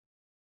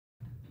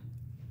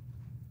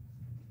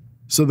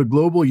So the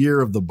global year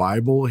of the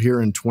Bible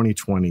here in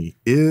 2020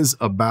 is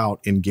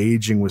about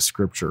engaging with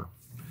Scripture.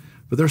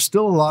 But there's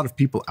still a lot of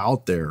people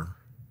out there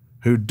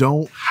who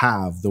don't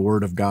have the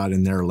Word of God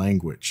in their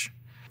language.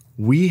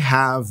 We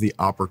have the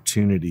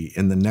opportunity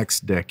in the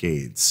next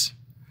decades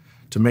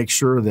to make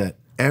sure that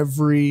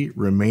every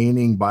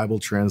remaining Bible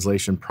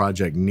translation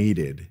project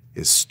needed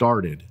is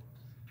started.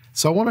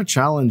 So I want to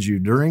challenge you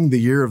during the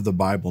year of the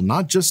Bible,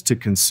 not just to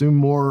consume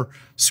more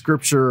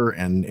Scripture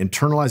and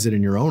internalize it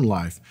in your own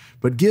life,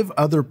 but give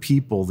other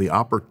people the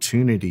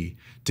opportunity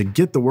to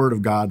get the Word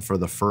of God for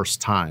the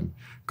first time.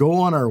 Go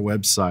on our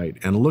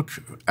website and look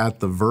at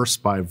the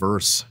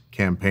verse-by-verse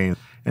campaign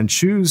and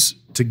choose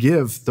to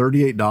give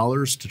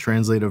 $38 to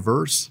translate a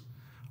verse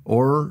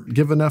or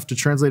give enough to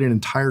translate an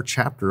entire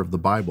chapter of the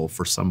Bible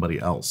for somebody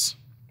else.